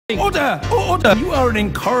Order! Order! You are an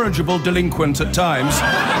incorrigible delinquent at times.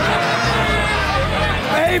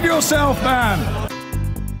 Behave yourself, man!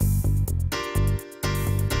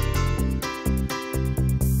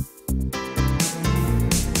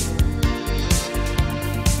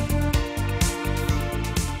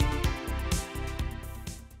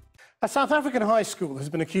 A South African high school has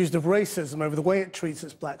been accused of racism over the way it treats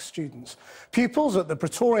its black students. Pupils at the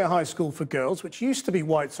Pretoria High School for Girls, which used to be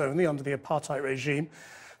whites only under the apartheid regime,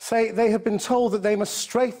 say they have been told that they must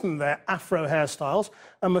straighten their Afro hairstyles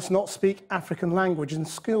and must not speak African language in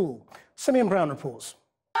school. Simeon Brown reports.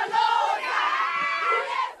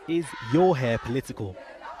 Is your hair political?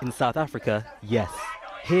 In South Africa, yes.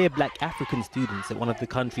 Here, black African students at one of the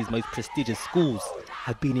country's most prestigious schools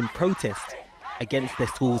have been in protest against their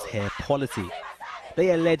school's hair policy. They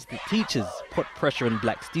allege that teachers put pressure on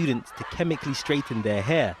black students to chemically straighten their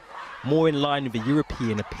hair, more in line with a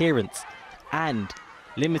European appearance, and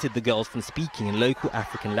limited the girls from speaking in local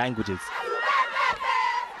African languages.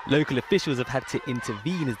 Local officials have had to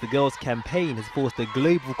intervene as the girls' campaign has forced a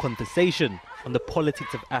global conversation on the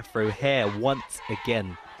politics of Afro hair once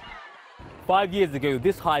again. 5 years ago,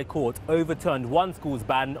 this High Court overturned one school's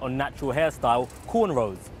ban on natural hairstyle,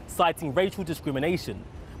 cornrows, citing racial discrimination.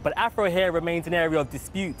 But Afro hair remains an area of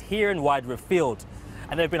dispute here and wider afield.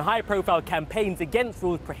 And there have been high-profile campaigns against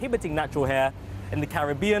rules prohibiting natural hair in the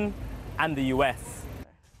Caribbean and the US.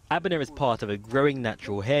 Abner is part of a growing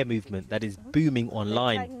natural hair movement that is booming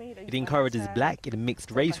online. It encourages black and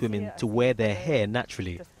mixed-race women to wear their hair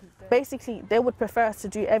naturally. Basically, they would prefer us to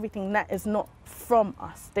do everything that is not from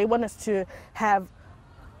us. They want us to have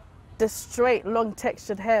the straight, long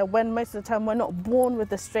textured hair when most of the time we're not born with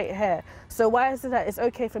the straight hair. So why is it that it's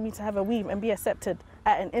okay for me to have a weave and be accepted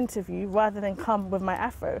at an interview rather than come with my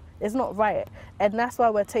Afro? It's not right. And that's why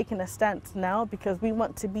we're taking a stance now, because we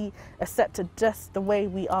want to be accepted just the way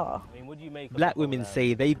we are. Black women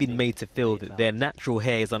say they've been made to feel that their natural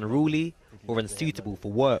hair is unruly or unsuitable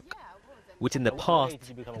for work, which in the past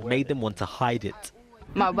had made them want to hide it.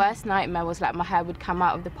 My worst nightmare was like my hair would come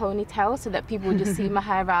out of the ponytail so that people would just see my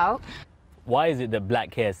hair out. Why is it that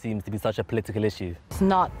black hair seems to be such a political issue? It's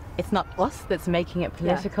not us that's making it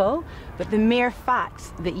political, but the mere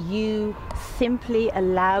fact that you simply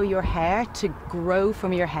allow your hair to grow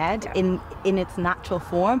from your head in its natural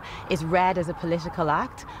form is read as a political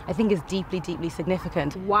act, I think is deeply, deeply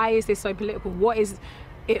significant. Why is this so political? What is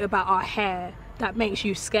it about our hair that makes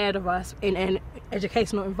you scared of us in an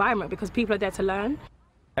educational environment? Because people are there to learn.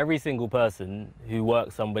 Every single person who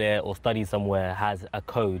works somewhere or studies somewhere has a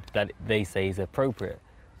code that they say is appropriate.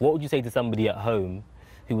 What would you say to somebody at home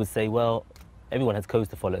who would say, well, everyone has codes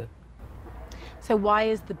to follow? So why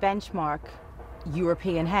is the benchmark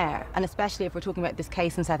European hair? And especially if we're talking about this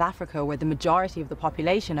case in South Africa where the majority of the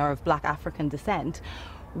population are of black African descent,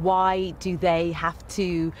 why do they have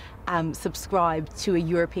to subscribe to a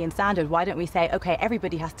European standard? Why don't we say, okay,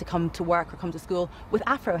 everybody has to come to work or come to school with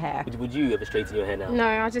Afro hair? Would you ever straighten your hair now? No,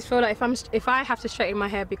 I just feel like if I have to straighten my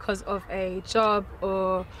hair because of a job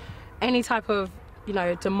or any type of,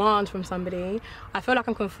 demand from somebody, I feel like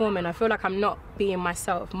I'm conforming. I feel like I'm not being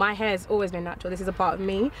myself. My hair has always been natural. This is a part of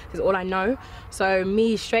me. This is all I know. So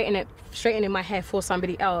me straightening my hair for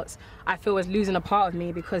somebody else, I feel is losing a part of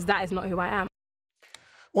me because that is not who I am.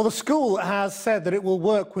 Well, the school has said that it will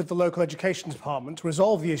work with the local education department to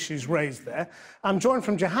resolve the issues raised there. I'm joined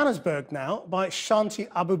from Johannesburg now by Shanti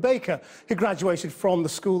Abubakar, who graduated from the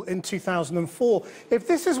school in 2004. If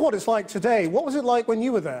this is what it's like today, what was it like when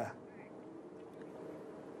you were there?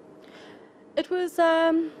 It was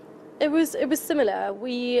similar.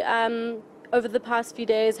 We over the past few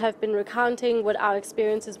days have been recounting what our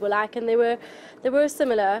experiences were like, and they were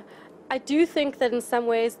similar. I do think that in some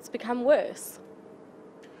ways it's become worse.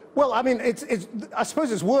 Well, I mean, I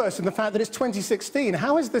suppose it's worse in the fact that it's 2016.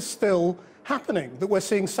 How is this still happening, that we're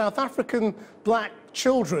seeing South African black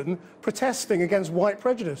children protesting against white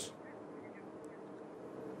prejudice?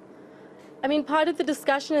 I mean, part of the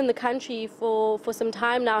discussion in the country for some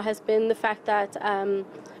time now has been the fact that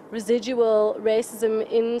residual racism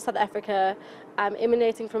in South Africa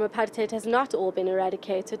emanating from apartheid has not all been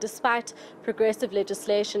eradicated, despite progressive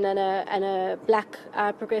legislation and a black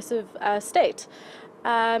progressive state.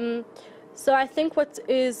 So I think what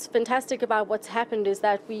is fantastic about what's happened is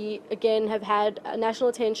that we, again, have had national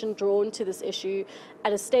attention drawn to this issue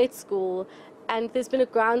at a state school, and there's been a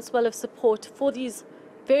groundswell of support for these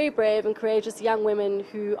very brave and courageous young women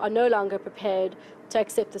who are no longer prepared to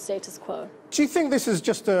accept the status quo. Do you think this is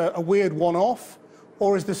just a weird one-off,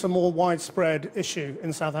 or is this a more widespread issue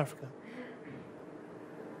in South Africa?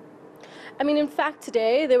 I mean, in fact,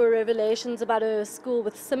 today there were revelations about a school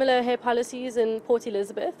with similar hair policies in Port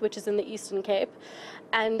Elizabeth, which is in the Eastern Cape.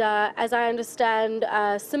 And as I understand,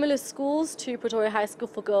 similar schools to Pretoria High School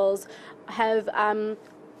for Girls have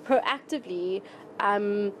proactively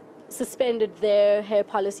suspended their hair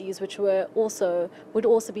policies, which would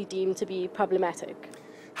also be deemed to be problematic.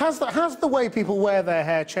 Has the way people wear their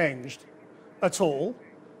hair changed at all,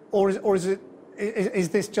 or is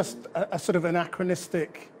this just a sort of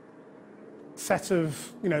anachronistic set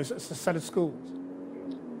of schools?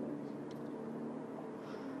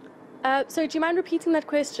 So do you mind repeating that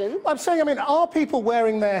question? I'm saying, I mean, are people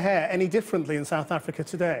wearing their hair any differently in South Africa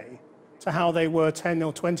today to how they were 10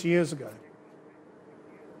 or 20 years ago?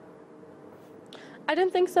 I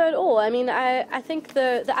don't think so at all. I mean, I think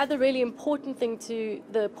the other really important thing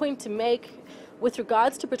the point to make with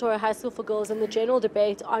regards to Pretoria High School for Girls and the general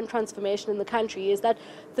debate on transformation in the country is that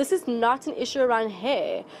this is not an issue around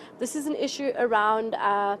hair. This is an issue around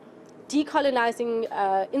decolonizing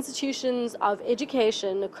institutions of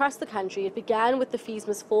education across the country. It began with the Fees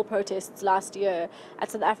Must Fall protests last year at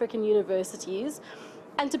South African universities.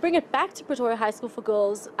 And to bring it back to Pretoria High School for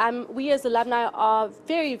Girls, we as alumni are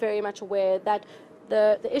very, very much aware that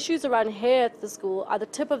the issues around hair at the school are the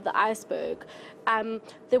tip of the iceberg.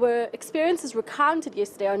 There were experiences recounted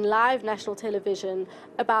yesterday on live national television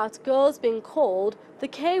about girls being called the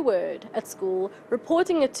K word at school,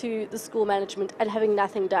 reporting it to the school management and having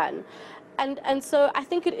nothing done. And so I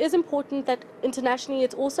think it is important that internationally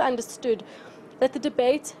it's also understood that the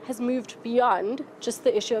debate has moved beyond just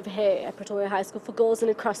the issue of hair at Pretoria High School for Girls and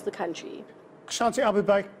across the country. Shanti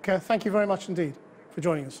Abubaker, thank you very much indeed for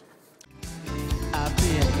joining us.